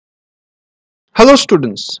Hello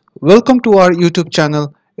students, welcome to our YouTube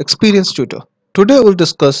channel Experience Tutor. Today we'll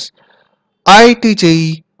discuss IIT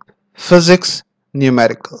JEE Physics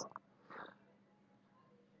Numerical.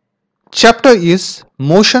 Chapter is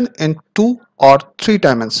Motion in 2 or 3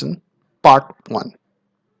 dimension, Part 1.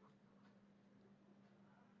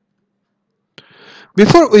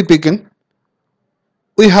 Before we begin,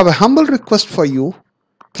 we have a humble request for you.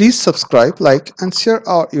 Please subscribe, like and share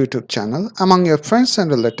our YouTube channel among your friends and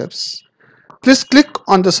relatives. Please click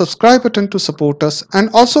on the subscribe button to support us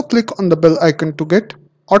and also click on the bell icon to get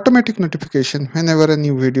automatic notification whenever a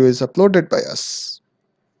new video is uploaded by us.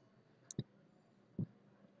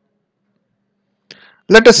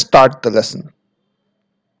 Let us start the lesson.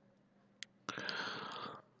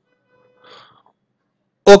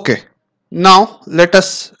 Okay, now let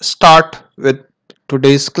us start with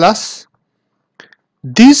today's class.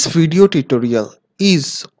 This video tutorial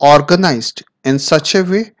is organized in such a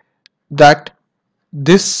way that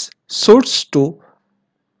this suits to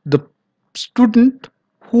the student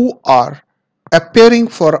who are appearing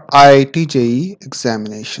for IIT JEE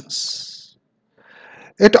examinations.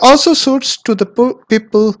 It also suits to the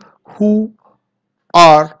people who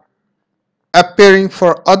are appearing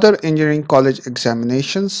for other engineering college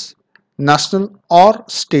examinations, national or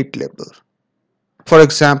state level. For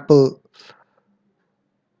example,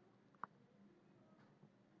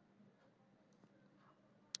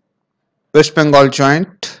 West Bengal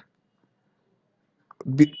Joint,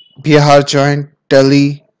 Bihar Joint,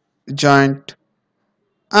 Delhi Joint,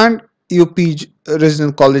 and UP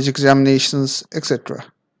Regional College examinations, etc.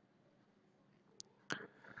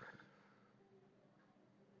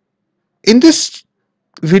 In this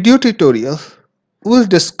video tutorial, we'll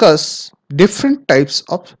discuss different types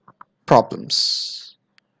of problems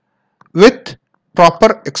with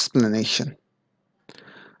proper explanation.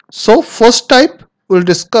 So first type we'll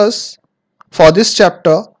discuss for this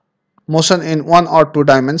chapter, motion in 1 or 2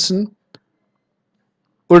 dimension.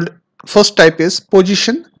 First type is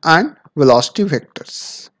position and velocity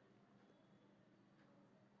vectors.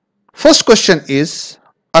 First question is,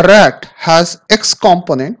 a rat has x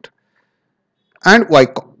component and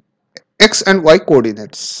x and y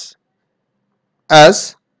coordinates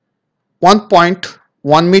as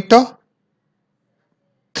 1.1 meter,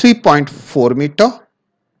 3.4 meter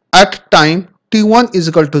at time t1 is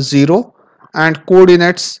equal to 0 and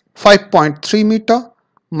coordinates 5.3 meter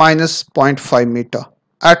minus 0.5 meter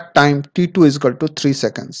at time t2 is equal to 3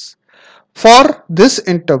 seconds. For this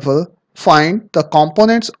interval, find the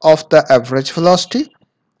components of the average velocity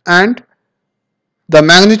and the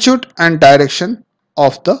magnitude and direction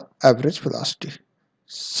of the average velocity.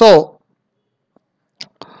 So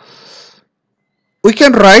we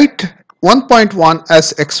can write 1.1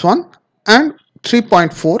 as x1 and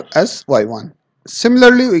 3.4 as y1.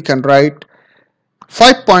 Similarly, we can write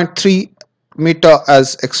 5.3 meter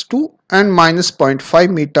as x2 and minus 0.5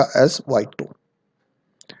 meter as y2.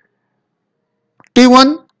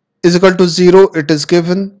 t1 is equal to 0, it is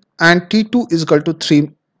given, and t2 is equal to 3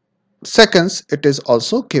 seconds, it is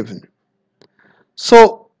also given.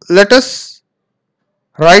 So let us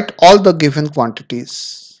write all the given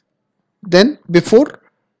quantities then before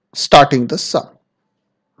starting the sum.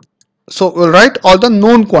 So we'll write all the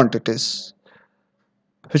known quantities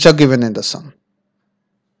which are given in the sum.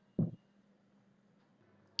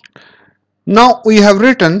 Now we have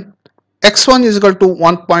written x1 is equal to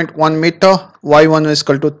 1.1 meter, y1 is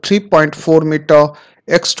equal to 3.4 meter,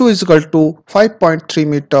 x2 is equal to 5.3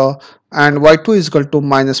 meter and y2 is equal to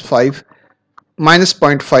minus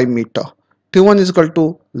 0.5 meter. t1 is equal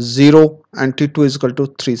to 0 and t2 is equal to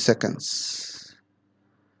 3 seconds.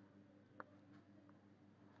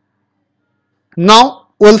 Now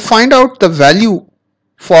we'll find out the value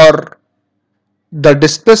for the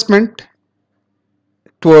displacement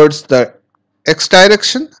towards the x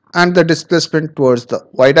direction and the displacement towards the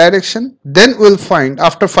y direction. Then we'll find,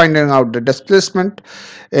 after finding out the displacement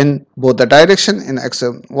in both the direction in x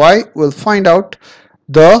and y, we'll find out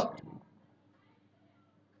the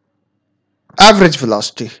average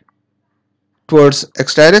velocity towards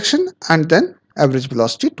x direction and then average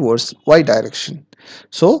velocity towards y direction.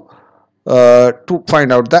 So to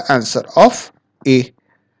find out the answer of A.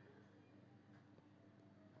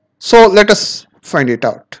 So let us find it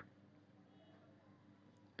out.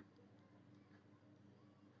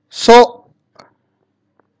 So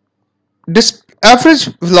this average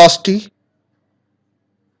velocity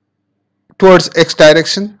towards x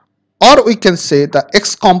direction, or we can say the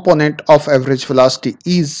x component of average velocity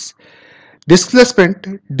is displacement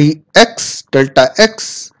dx delta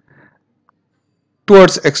x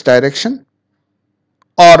towards x direction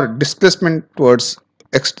or displacement towards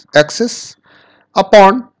x axis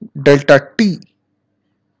upon delta t.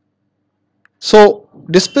 So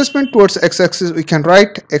displacement towards x-axis, we can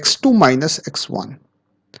write x2 minus x1,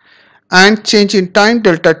 and change in time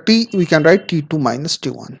delta t, we can write t2 minus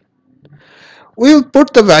t1. We will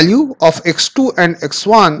put the value of x2 and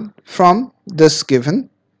x1 from this given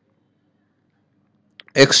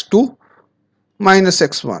x2 minus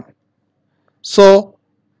x1. So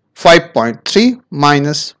 5.3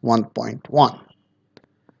 minus 1.1,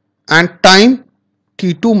 and time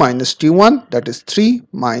t2 minus t1, that is 3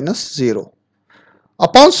 minus 0.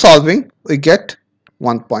 Upon solving, we get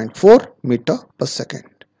 1.4 meter per second.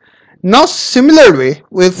 Now similar way,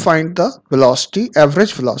 we'll find the velocity,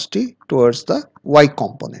 average velocity towards the y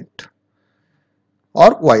component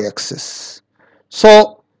or y-axis.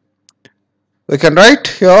 So we can write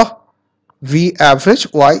here v average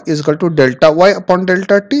y is equal to delta y upon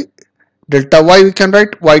delta t. Delta y we can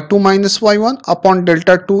write y2 minus y1, upon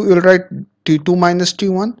delta 2 we will write t2 minus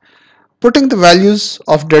t1. Putting the values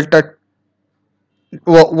of delta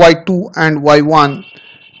y2 and y1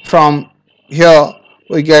 from here,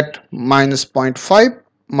 we get minus 0.5,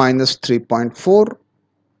 minus 3.4,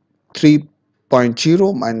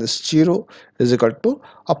 3.0 minus 0 is equal to,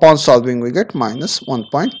 upon solving we get minus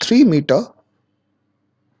 1.3 meter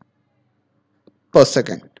per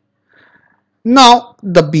second. Now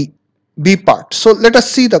the B part. So let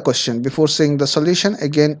us see the question before seeing the solution.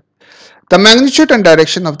 Again, the magnitude and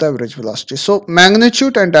direction of the average velocity. So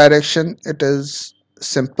magnitude and direction, it is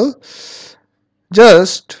simple.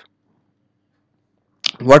 Just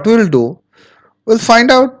what we will do, we'll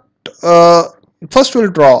find out, first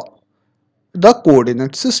we'll draw the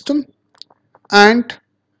coordinate system, and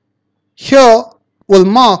here we'll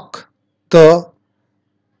mark the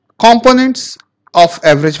components of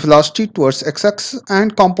average velocity towards x-axis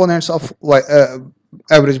and components of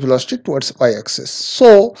average velocity towards y-axis.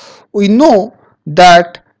 So we know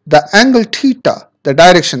that the angle theta, the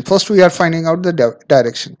direction, first we are finding out the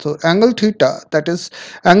direction. So angle theta, that is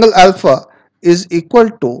angle alpha, is equal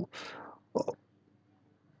to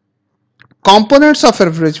components of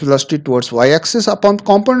average velocity towards y-axis upon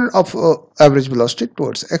component of average velocity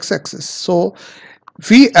towards x-axis. So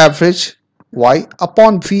v average y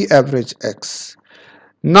upon v average x.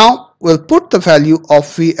 Now we'll put the value of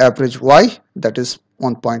v average y, that is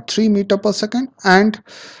 1.3 meter per second, and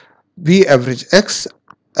v average x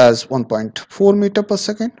as 1.4 meter per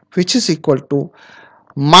second, which is equal to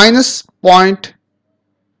minus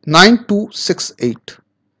 0.9268.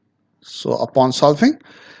 So upon solving,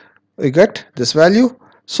 we get this value.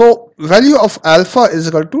 So value of alpha is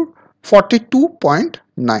equal to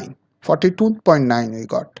 42.9. 42.9 we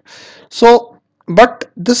got. So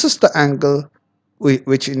but this is the angle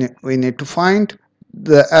which we need to find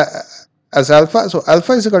the as alpha. So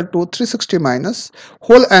alpha is equal to 360 minus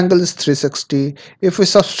whole angle is 360. If we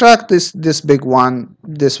subtract this big one,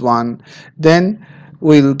 this one, then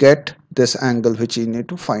we'll get this angle which we need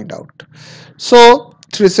to find out. So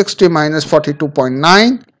 360 minus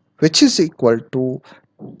 42.9, which is equal to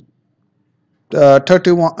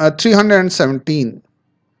 317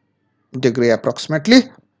 degree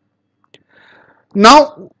approximately.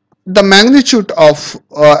 Now the magnitude of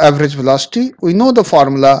average velocity, we know the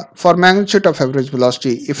formula for magnitude of average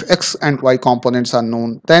velocity. If x and y components are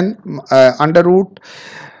known, then under root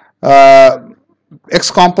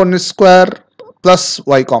x component square plus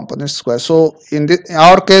y component square. So in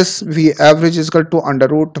our case, v average is equal to under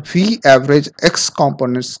root v average x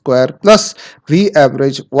component square plus v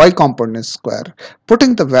average y component square.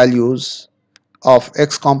 Putting the values of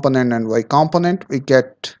x component and y component, we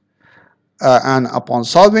get and upon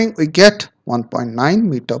solving we get 1.9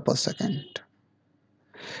 meter per second.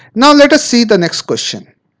 Now let us see the next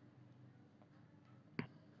question.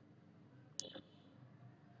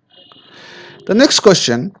 The next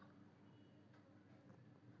question,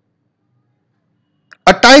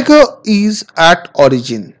 a tiger is at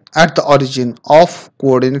the origin of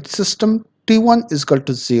coordinate system t1 is equal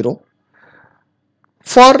to 0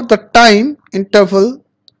 for the time interval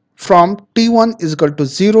from t1 is equal to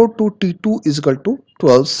 0 to t2 is equal to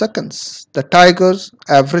 12 seconds. The tiger's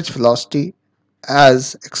average velocity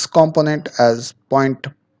as x component as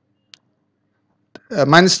minus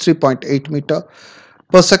 3.8 meter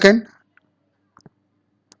per second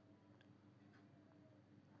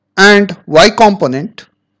and y component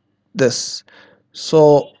this.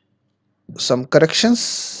 So some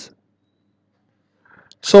corrections.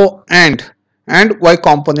 So and y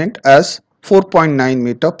component as 4.9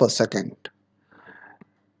 meter per second.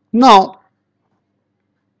 Now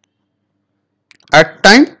at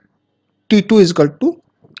time t2 is equal to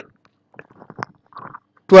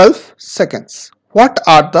 12 seconds. what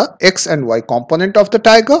are the x and y component of the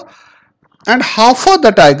tiger, and how far is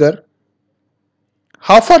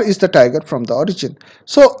the tiger from the origin.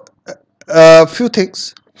 So a few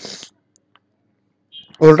things.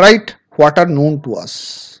 All right, what are known to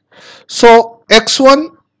us. So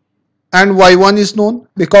x1 and y1 is known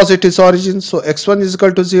because it is origin. So x1 is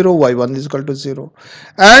equal to 0, y1 is equal to 0,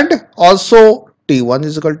 and also t1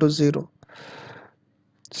 is equal to 0.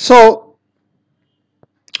 So,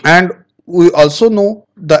 and we also know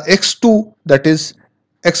the x2, that is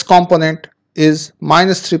x component, is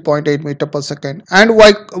minus 3.8 meter per second, and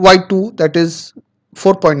y2, that is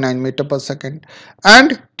 4.9 meter per second,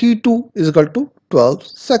 and t2 is equal to 12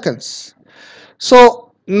 seconds.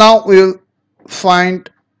 So now we will find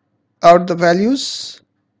out the values.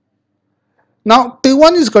 Now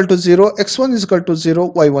t1 is equal to 0, x1 is equal to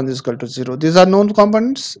 0, y1 is equal to 0. These are known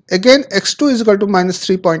components. Again, x2 is equal to minus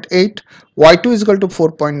 3.8, y2 is equal to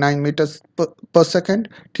 4.9 meters per second,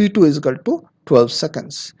 t2 is equal to 12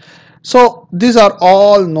 seconds. So these are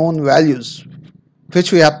all known values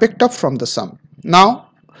which we have picked up from the sum. Now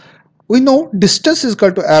we know distance is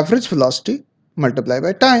equal to average velocity multiplied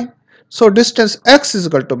by time. So distance x is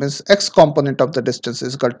equal to, means x component of the distance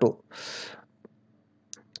is equal to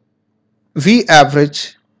v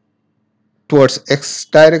average towards x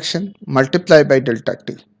direction multiplied by delta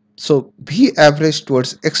t. So v average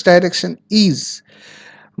towards x direction is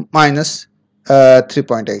minus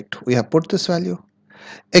 3.8. We have put this value.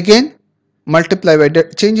 Again, multiply by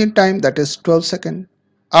change in time, that is 12 seconds.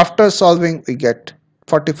 After solving, we get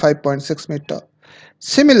 45.6 meter.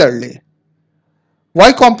 Similarly,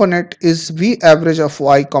 y component is v average of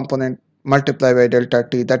y component multiplied by delta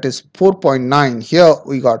t, that is 4.9. Here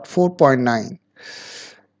we got 4.9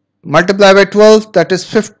 multiply by 12, that is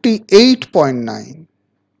 58.9.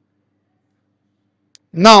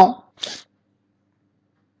 Now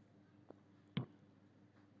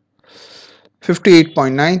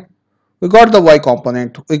 58.9, we got the y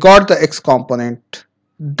component, we got the x component,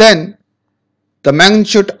 then the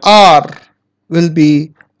magnitude r will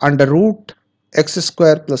be under root x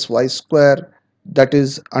square plus y square, that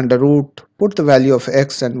is under root, put the value of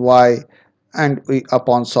x and y, and we,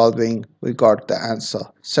 upon solving, we got the answer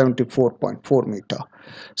 74.4 meter.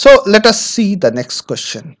 So let us see the next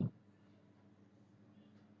question.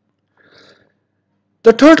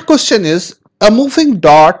 The third question is, a moving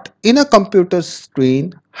dot in a computer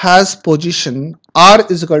screen has position r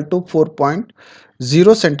is equal to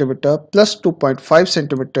 4.0 centimeter plus 2.5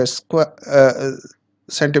 centimeter square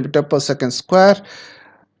centimeter per second square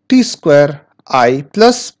t square I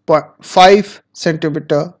plus 5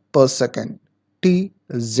 centimeter per second t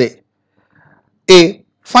z. A.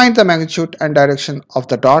 Find the magnitude and direction of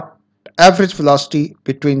the dot average velocity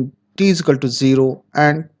between t is equal to 0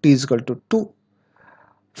 and t is equal to 2.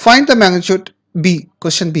 Find the magnitude B.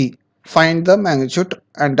 Question B. Find the magnitude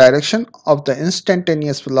and direction of the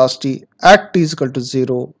instantaneous velocity at t is equal to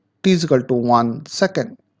 0, t is equal to 1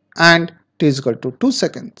 second, and t is equal to 2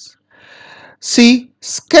 seconds. C.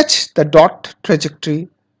 Sketch the dot trajectory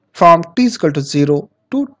from t is equal to 0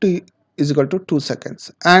 to t is equal to 2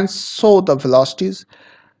 seconds and show the velocities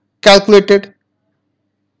calculated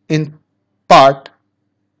in part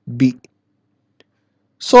B.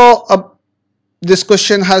 So this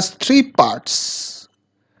question has three parts.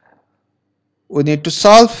 We need to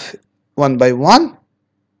solve one by one,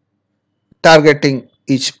 targeting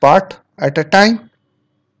each part at a time.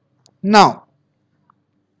 Now,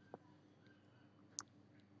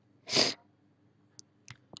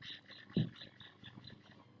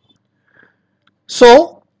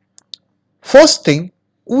 so first thing,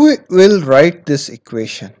 we will write this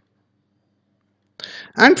equation,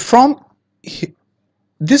 and from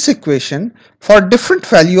this equation, for different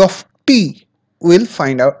value of t, we'll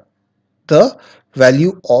find out the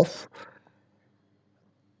value of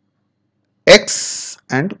x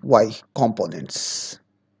and y components.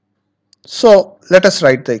 So let us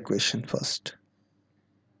write the equation first.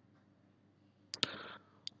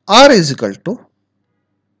 R is equal to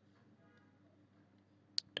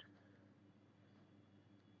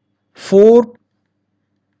 4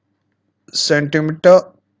 centimeter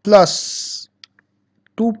plus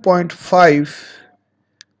 2.5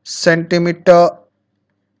 centimeter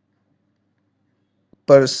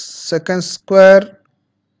per second square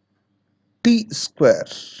t square,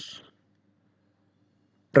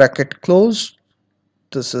 bracket closed.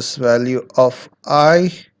 This is value of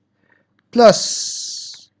I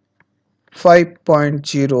plus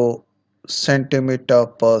 5.0 centimeter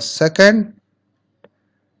per second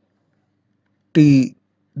t,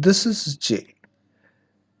 this is j.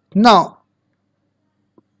 Now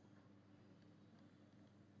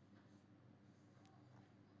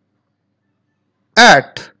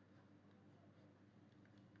at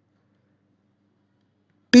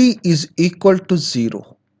t is equal to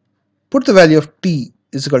 0. Put the value of t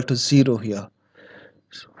is equal to 0 here.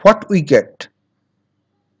 What we get?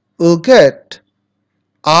 We'll get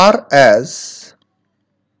r as,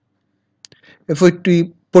 if we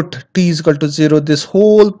put t is equal to 0, this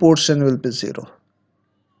whole portion will be 0.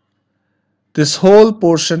 This whole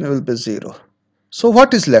portion will be 0. So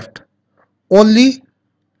what is left? Only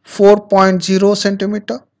 4.0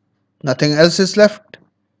 centimeter. Nothing else is left.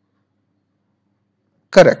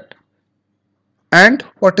 Correct. And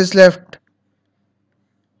what is left?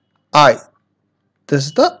 I. This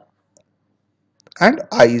is the, and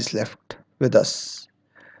I is left with us.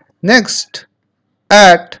 Next,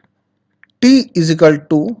 at t is equal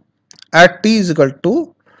to, at t is equal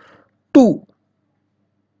to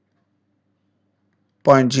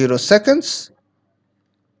 2.0 seconds,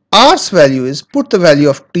 r's value is, put the value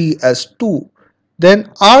of t as 2,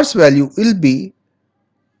 then r's value will be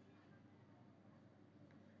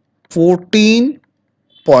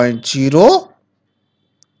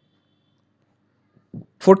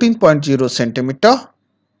 14.0 centimeter,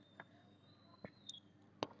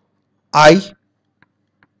 I,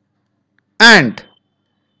 and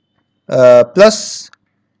plus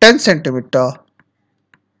 10 centimeter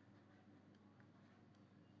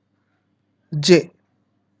j.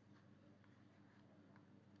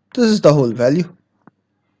 This is the whole value.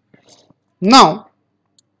 Now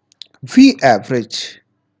V average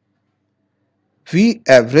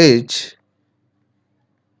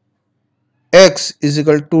x is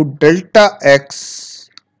equal to delta x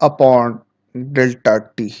upon delta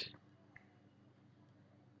t,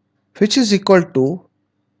 which is equal to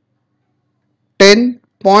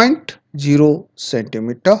 10.0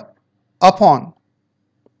 centimeter upon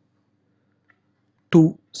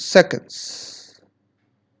 2 seconds.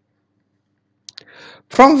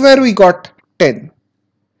 From where we got 10?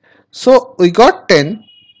 So we got 10.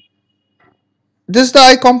 This is the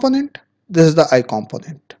I component. This is the I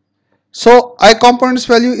component. So I component's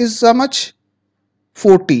value is how much?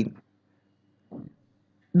 14.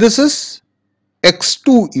 This is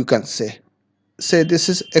x2, you can say. Say this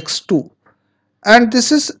is x2 and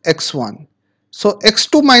this is x1. So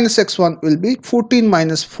x2 minus x1 will be 14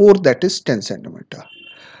 minus 4, that is 10 centimeter.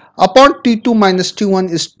 Upon t2 minus t1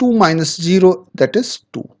 is 2 minus 0, that is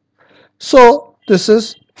 2. So this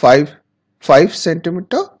is 5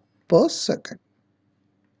 centimeter per second.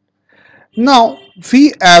 Now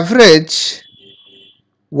V average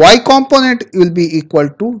y component will be equal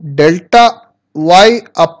to delta y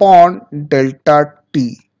upon delta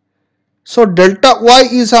t. So delta y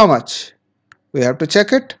is how much? We have to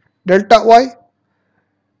check it. Delta y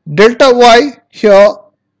here,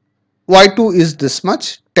 y2 is this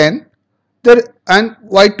much, 10 there, and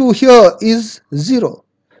y2 here is 0.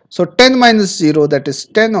 So 10 minus 0, that is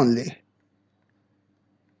 10 only,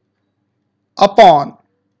 upon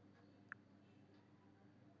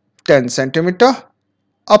 10 centimeter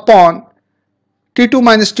upon t2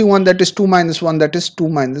 minus t1, that is 2 minus 1, that is 2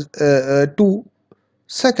 minus 2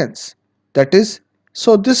 seconds, that is,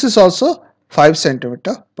 so this is also 5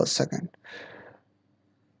 centimeter per second.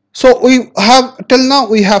 So we have, till now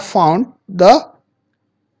we have found the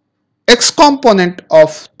x component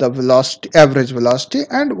of the velocity, average velocity,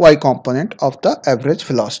 and y component of the average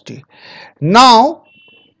velocity. Now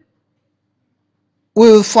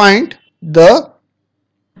we will find the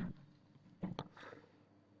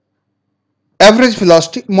average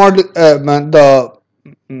velocity model, the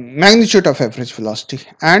magnitude of average velocity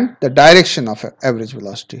and the direction of average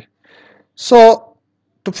velocity. So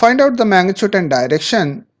to find out the magnitude and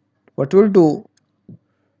direction, what we'll do,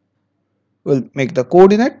 we'll make the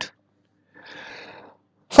coordinate.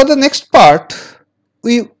 For the next part,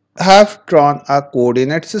 we have drawn a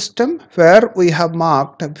coordinate system where we have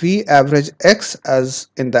marked V average x as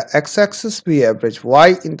in the x-axis, V average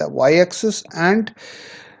y in the y-axis, and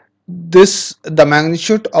this the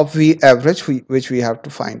magnitude of V average which we have to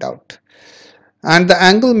find out. And the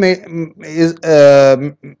angle is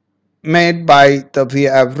made by the V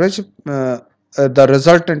average, the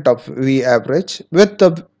resultant of V average with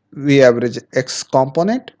the V average x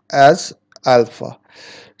component as alpha.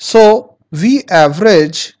 So V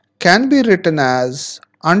average can be written as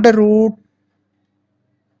under root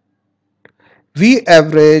V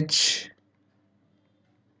average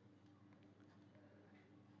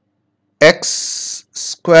x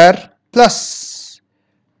square plus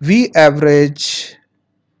V average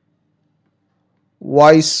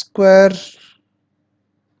y square,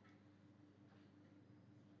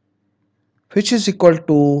 which is equal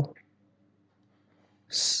to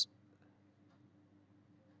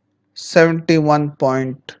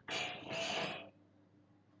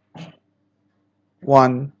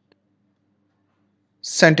 71.1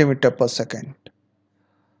 centimeter per second.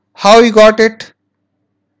 How we got it?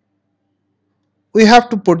 We have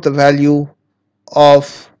to put the value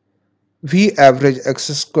of v average x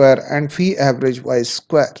square and v average y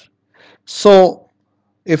square. So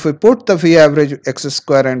if we put the v average x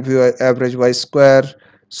square and v average y square,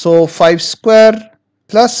 so 5 square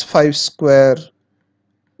plus 5 square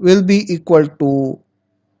will be equal to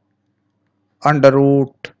under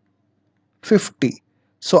root 50.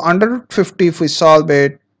 So under root 50, if we solve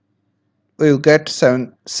it, we will get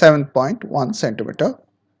 7.1 centimeter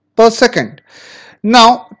per second.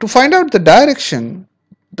 Now to find out the direction,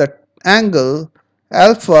 the angle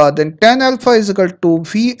alpha, then tan alpha is equal to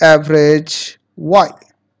v average y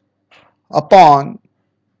upon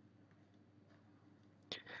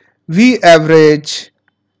v average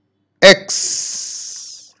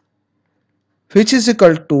x, which is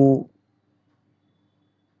equal to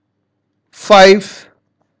 5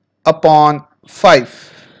 upon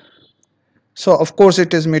 5. So of course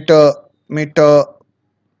it is meter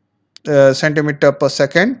centimeter per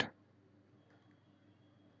second.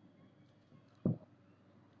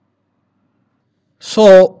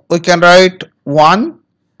 So we can write 1,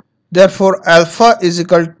 therefore alpha is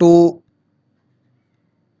equal to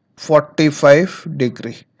 45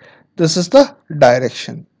 degree. This is the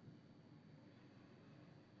direction.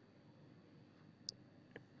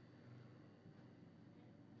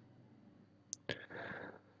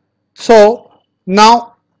 So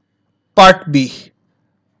now part B.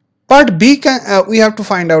 Part B can we have to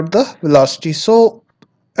find out the velocity. So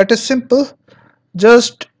it is simple.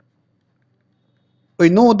 Just we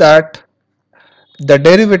know that the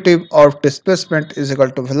derivative of displacement is equal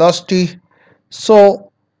to velocity.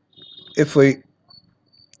 So if we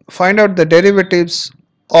find out the derivatives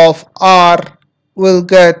of r, we'll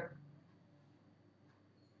get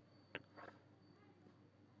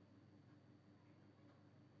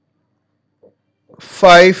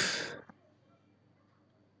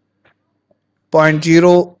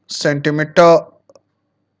 5.0 centimeter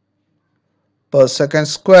per second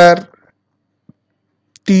square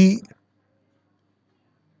t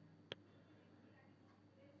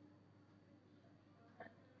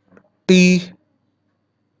t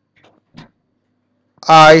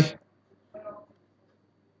I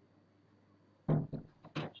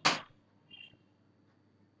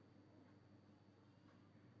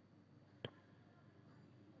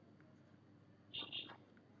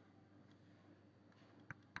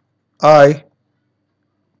I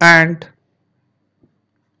and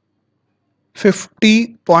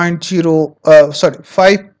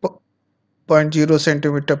 5.0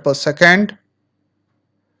 centimeter per second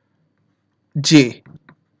j.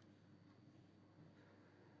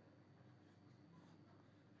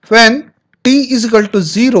 When t is equal to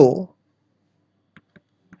 0,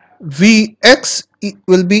 Vx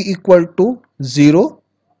will be equal to 0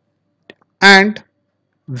 and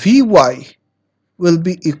Vy will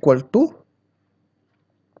be equal to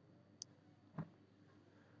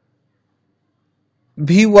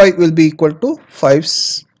Vy will be equal to 5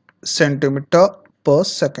 centimeter per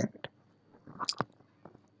second.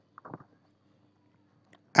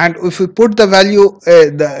 And if we put the value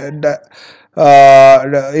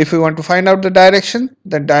if we want to find out the direction,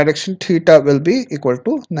 then direction theta will be equal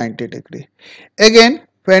to 90 degree. Again,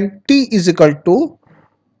 when t is equal to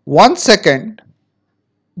 1 second,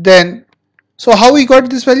 then so how we got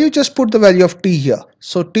this value? Just put the value of t here.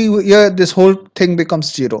 So t here, this whole thing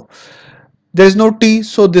becomes 0. There is no t,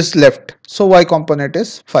 so this left. So y component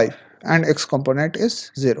is 5 and x component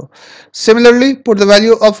is 0. Similarly, put the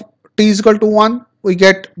value of t is equal to 1. We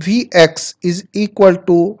get Vx is equal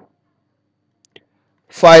to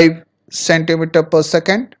 5 centimeter per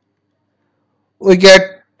second. We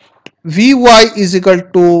get Vy is equal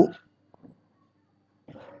to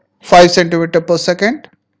 5 centimeter per second.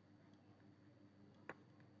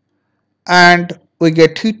 And we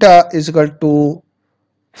get theta is equal to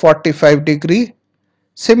 45 degree.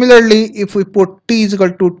 Similarly, if we put t is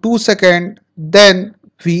equal to 2 second, then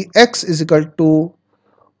Vx is equal to,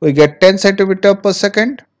 we get 10 centimeter per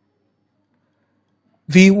second.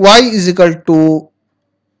 Vy is equal to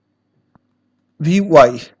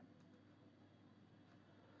Vy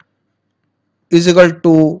is equal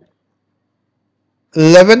to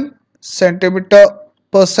 11 centimeter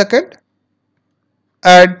per second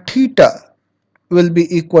and theta will be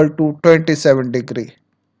equal to 27 degree.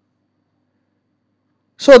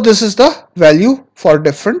 So this is the value for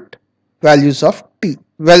different values of t.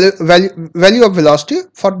 Value of velocity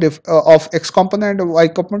for of x component and y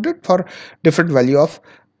component for different value of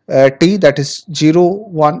t, that is 0,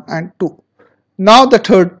 1 and 2. Now the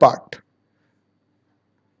third part.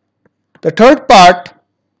 The third part,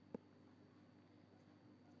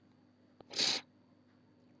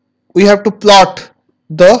 we have to plot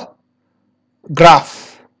the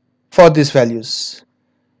graph for these values.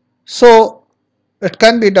 So it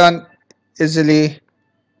can be done easily.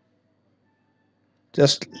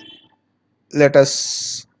 Just let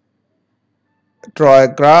us draw a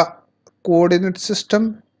graph coordinate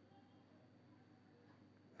system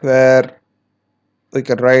where we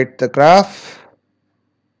can write the graph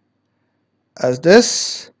as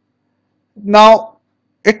this. Now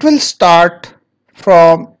it will start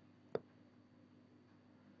from,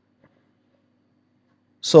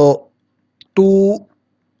 so 2,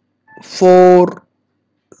 4,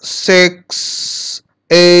 6,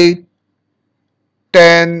 8,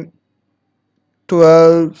 10,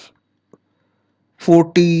 12,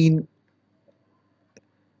 14.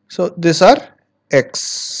 So these are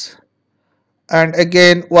x. And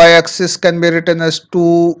again y-axis can be written as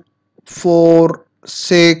 2, 4,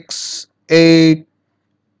 6, 8,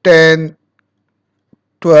 10,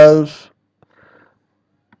 12,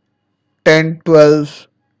 10, 12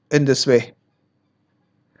 in this way.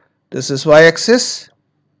 This is y-axis.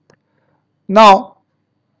 Now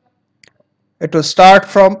it will start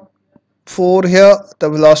from 4 here. The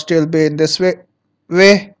velocity will be in this way.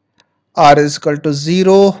 R is equal to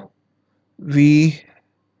 0, V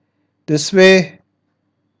this way,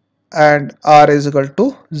 and R is equal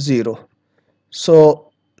to 0.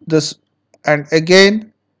 So this, and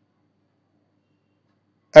again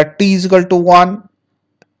at t is equal to 1,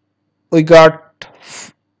 we got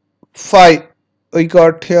 5, we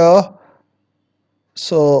got here.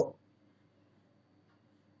 So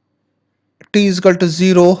t is equal to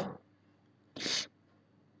 0,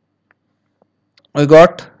 we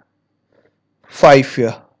got 5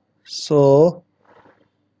 here. So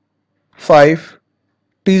 5,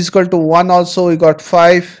 t is equal to 1 also, we got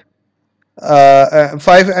 5,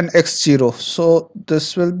 5 and x0. So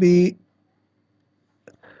this will be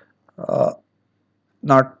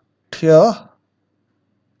not here,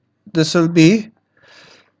 this will be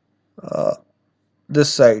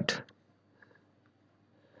this side.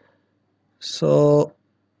 So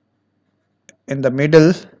in the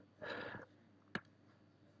middle,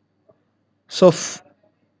 so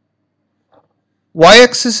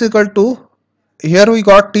y-axis is equal to, here we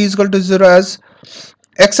got t is equal to 0 as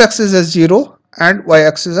x-axis as 0 and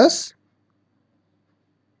y-axis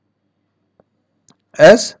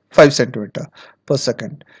as 5 centimeter per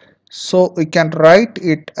second. So we can write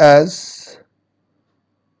it as,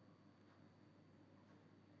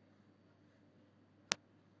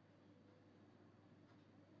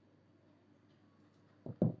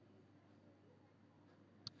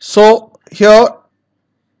 so here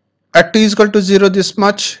at t is equal to 0 this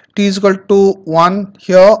much, t is equal to 1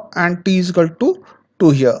 here, and t is equal to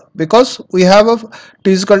 2 here, because we have a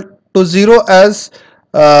t is equal to 0 as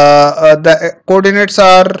the coordinates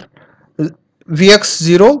are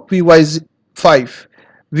vx0, vy5,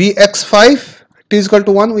 vx5, t is equal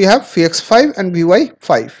to 1, we have vx5 and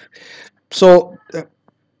vy5. So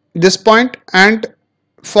this point, and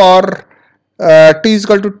for t is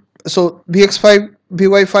equal to, so vx5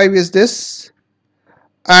 vy5 is this,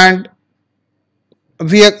 and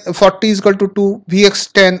for t is equal to 2,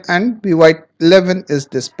 vx10 and vy11 is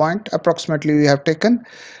this point approximately we have taken.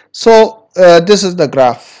 So this is the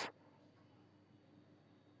graph.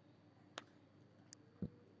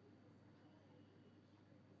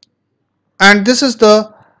 And this is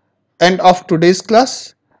the end of today's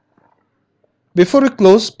class. Before we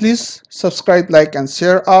close, please subscribe, like and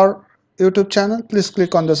share our YouTube channel. Please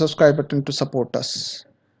click on the subscribe button to support us.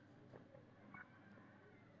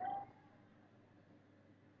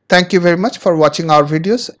 Thank you very much for watching our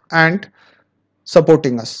videos and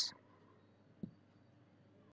supporting us.